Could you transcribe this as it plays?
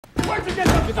Where'd you get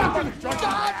the fucking drugs,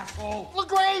 asshole?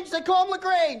 LaGrange! They call him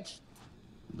LaGrange!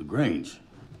 LaGrange?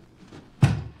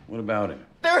 What about him?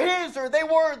 They're his, or they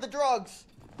were, the drugs.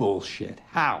 Bullshit.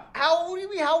 How? How? What do you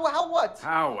mean? How what?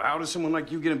 How? How does someone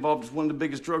like you get involved with one of the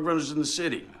biggest drug runners in the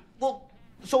city? Well,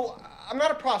 so, I'm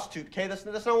not a prostitute, okay? That's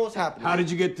not what's happening. How did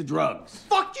you get the drugs?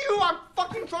 Fuck you! I'm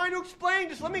fucking trying to explain.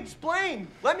 Just let me explain.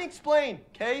 Let me explain,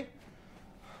 okay?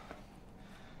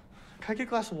 Can I get a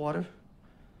glass of water?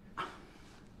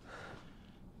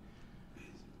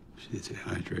 She's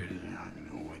dehydrated. Yeah,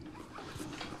 I know.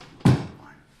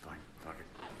 Fine, fuck it.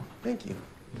 Thank you.